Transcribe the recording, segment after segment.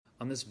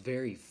On this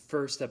very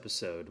first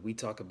episode, we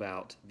talk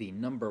about the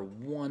number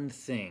one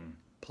thing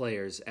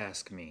players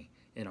ask me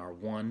in our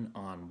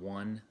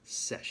one-on-one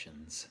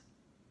sessions.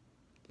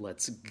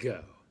 Let's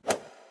go.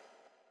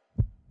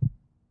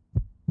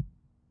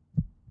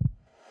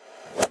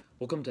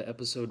 Welcome to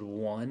episode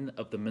 1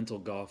 of the Mental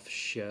Golf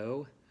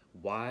Show.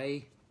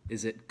 Why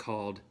is it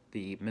called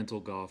the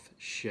Mental Golf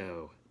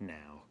Show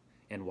now?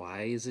 And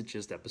why is it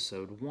just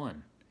episode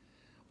 1?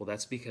 Well,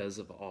 that's because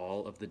of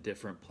all of the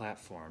different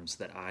platforms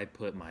that I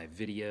put my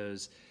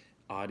videos,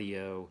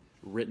 audio,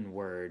 written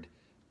word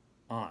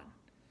on.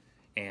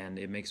 And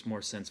it makes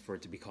more sense for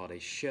it to be called a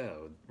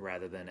show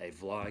rather than a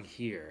vlog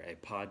here, a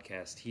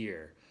podcast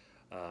here,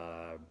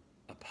 a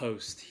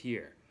post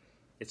here.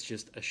 It's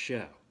just a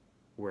show.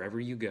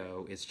 Wherever you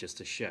go, it's just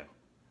a show.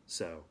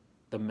 So,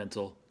 the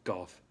Mental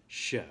Golf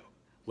Show.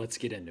 Let's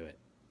get into it.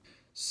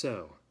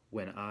 So,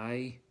 when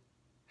I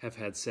have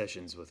had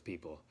sessions with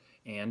people,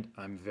 and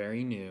I'm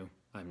very new,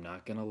 I'm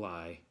not going to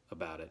lie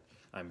about it.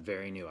 I'm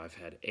very new. I've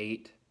had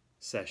 8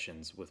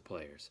 sessions with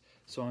players.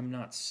 So I'm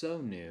not so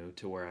new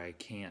to where I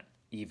can't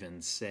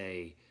even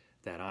say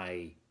that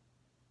I'm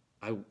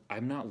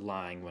not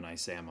lying when I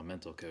say I'm a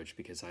mental coach,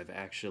 because I've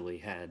actually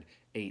had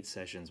 8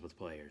 sessions with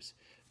players.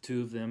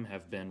 2 of them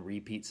have been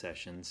repeat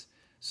sessions,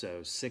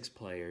 so 6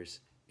 players,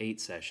 8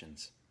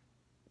 sessions.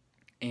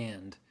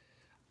 And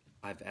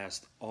I've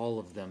asked all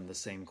of them the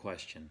same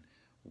question.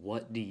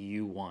 What do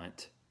you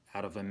want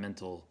out of a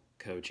mental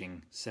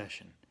coaching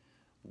session?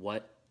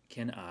 What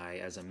can I,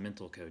 as a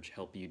mental coach,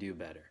 help you do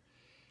better?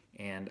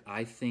 And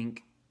I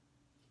think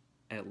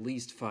at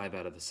least 5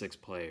 out of the 6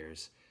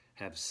 players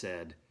have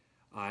said,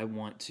 I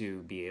want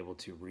to be able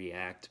to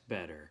react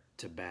better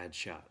to bad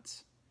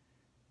shots.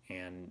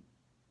 And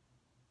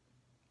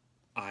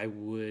I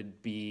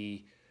would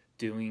be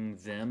doing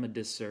them a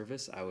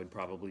disservice. I would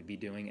probably be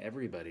doing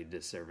everybody a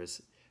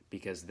disservice,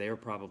 because they're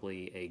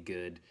probably a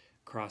good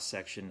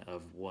cross-section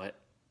of what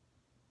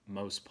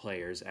most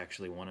players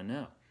actually want to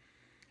know,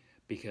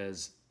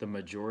 because the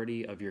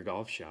majority of your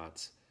golf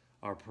shots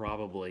are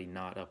probably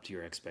not up to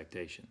your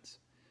expectations.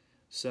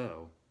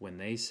 So when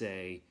they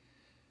say,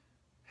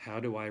 how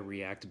do I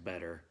react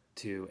better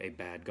to a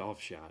bad golf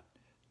shot?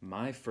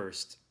 My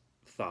first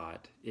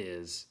thought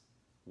is,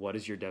 what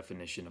is your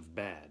definition of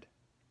bad?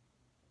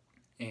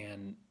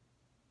 And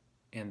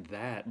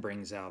that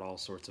brings out all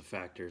sorts of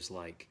factors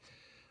like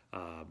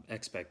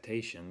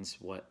expectations.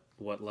 What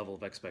level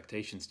of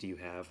expectations do you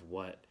have?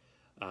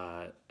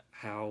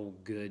 How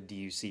good do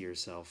you see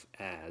yourself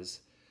as?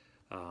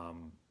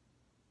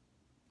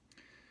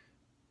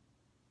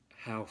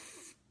 How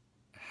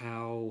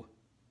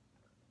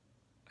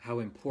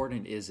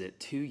important is it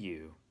to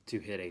you to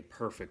hit a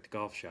perfect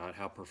golf shot?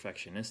 How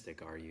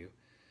perfectionistic are you?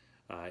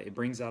 It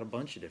brings out a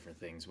bunch of different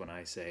things when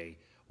I say,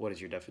 what is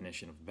your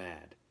definition of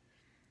bad?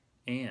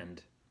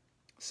 And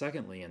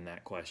secondly, in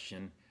that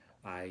question,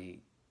 I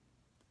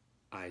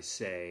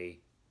say,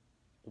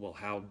 well,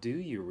 how do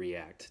you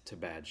react to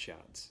bad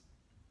shots?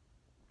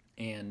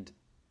 And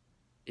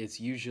it's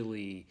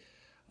usually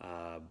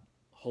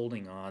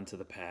holding on to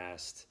the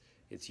past.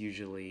 It's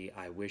usually,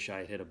 I wish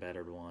I hit a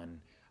better one.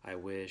 I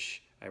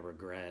wish, I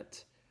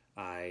regret,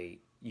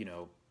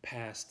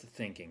 past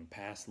thinking,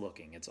 past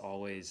looking. It's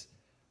always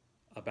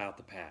about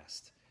the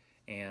past.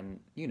 And,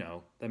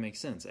 that makes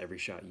sense. Every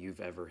shot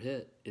you've ever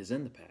hit is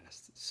in the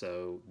past.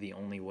 So the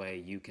only way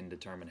you can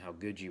determine how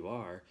good you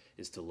are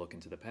is to look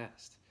into the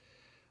past.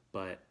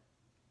 But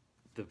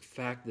the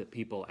fact that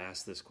people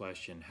ask this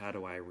question, how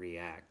do I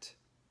react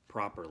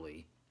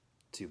properly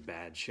to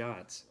bad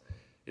shots,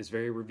 is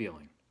very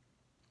revealing.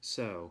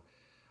 So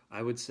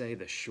I would say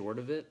the short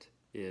of it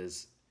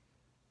is,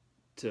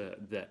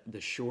 the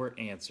short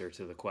answer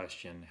to the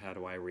question, how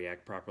do I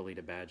react properly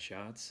to bad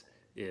shots,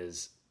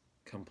 is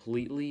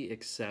completely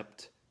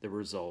accept the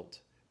result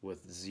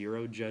with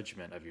zero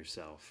judgment of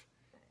yourself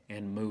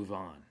and move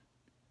on.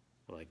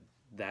 Like,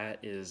 that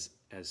is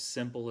as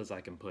simple as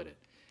I can put it.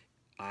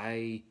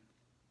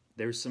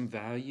 There's some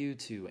value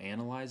to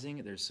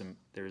analyzing. There's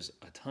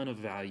a ton of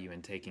value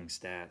in taking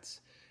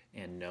stats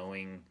and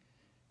knowing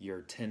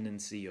your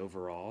tendency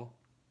overall.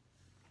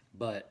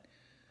 But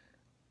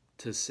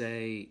to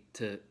say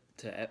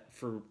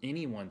for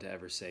anyone to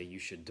ever say you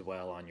should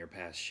dwell on your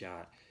past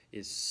shot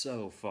is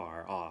so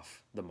far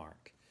off the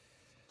mark.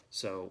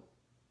 So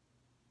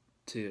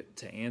to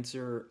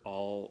answer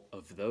all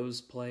of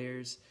those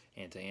players,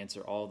 and to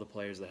answer all the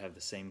players that have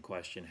the same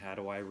question, how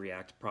do I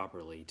react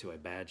properly to a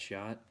bad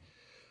shot?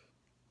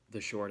 The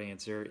short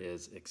answer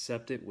is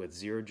accept it with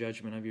zero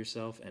judgment of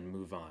yourself and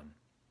move on.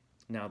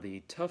 Now,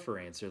 the tougher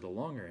answer, the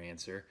longer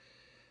answer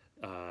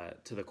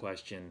to the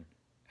question,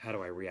 how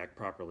do I react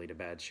properly to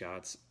bad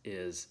shots,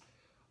 is,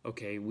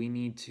 okay, we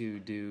need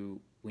to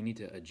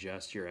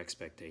adjust your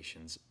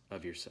expectations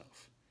of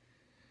yourself.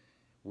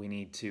 We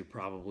need to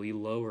probably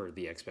lower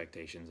the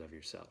expectations of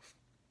yourself.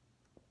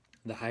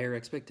 The higher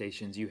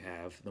expectations you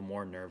have, the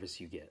more nervous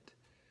you get.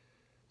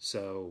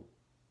 So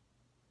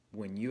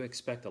when you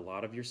expect a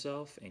lot of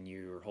yourself and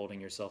you're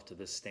holding yourself to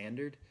this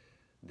standard,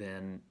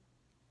 then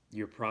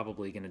you're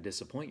probably going to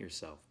disappoint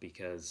yourself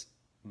because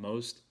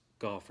most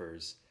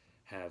golfers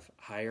have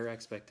higher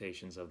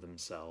expectations of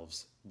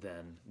themselves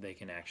than they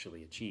can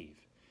actually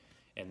achieve.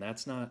 And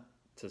that's not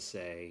to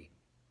say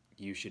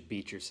you should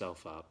beat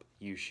yourself up,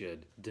 you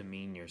should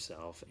demean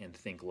yourself and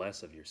think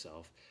less of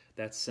yourself.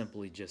 That's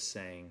simply just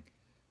saying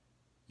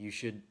you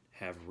should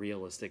have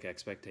realistic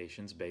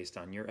expectations based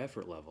on your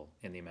effort level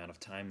and the amount of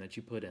time that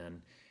you put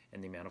in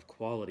and the amount of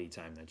quality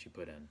time that you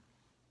put in.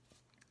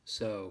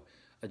 So,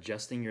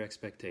 adjusting your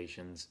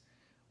expectations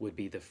would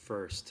be the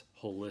first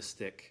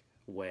holistic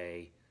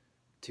way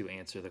to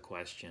answer the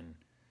question,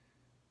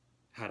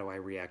 how do I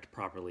react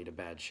properly to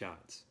bad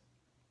shots?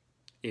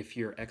 If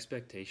your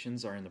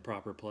expectations are in the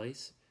proper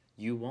place,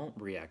 you won't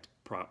react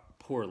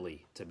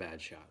poorly to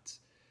bad shots.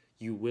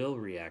 You will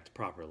react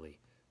properly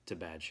to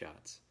bad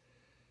shots.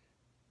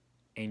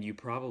 And you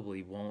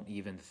probably won't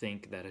even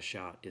think that a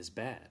shot is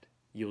bad.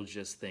 You'll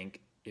just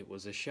think it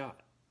was a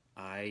shot.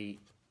 I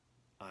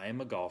am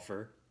a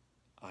golfer.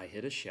 I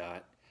hit a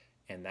shot,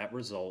 and that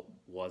result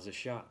was a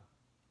shot.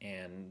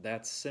 And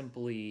that's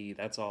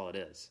all it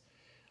is.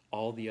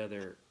 All the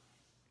other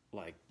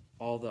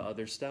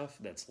stuff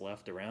that's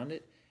left around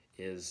it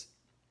is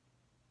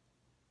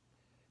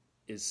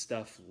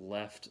stuff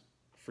left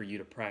for you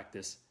to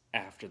practice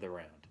after the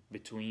round,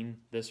 between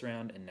this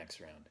round and next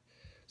round.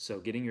 So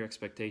getting your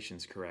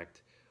expectations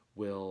correct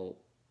will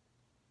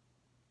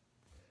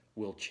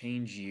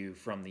change you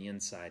from the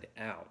inside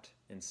out.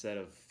 Instead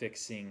of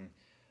fixing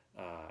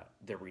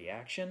the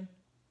reaction,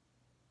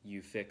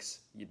 you fix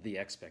the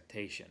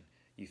expectation.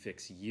 You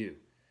fix you.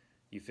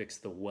 You fix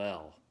the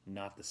well,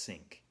 not the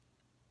sink.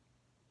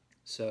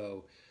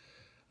 So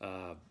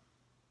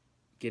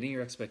getting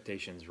your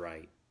expectations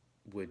right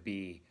would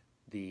be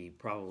the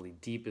probably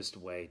deepest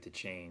way to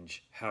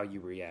change how you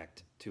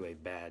react to a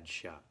bad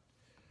shot.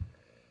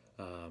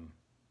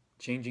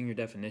 Changing your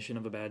definition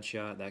of a bad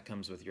shot, that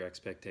comes with your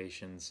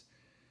expectations.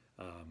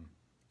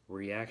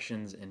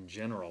 Reactions in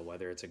general,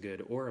 whether it's a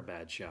good or a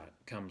bad shot,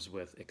 comes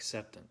with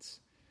acceptance.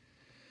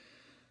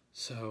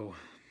 So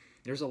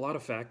there's a lot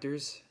of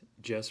factors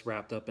just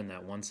wrapped up in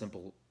that one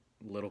simple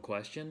little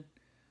question.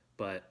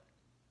 But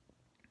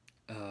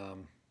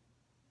I'll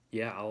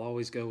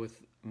always go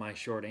with my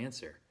short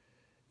answer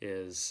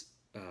is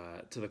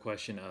to the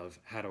question of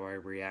how do I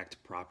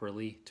react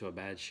properly to a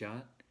bad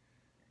shot?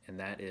 And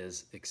that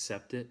is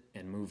accept it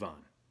and move on.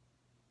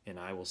 And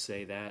I will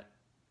say that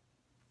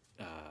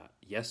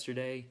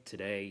yesterday,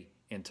 today,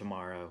 and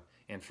tomorrow,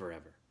 and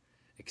forever.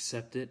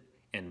 Accept it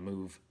and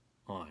move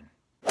on.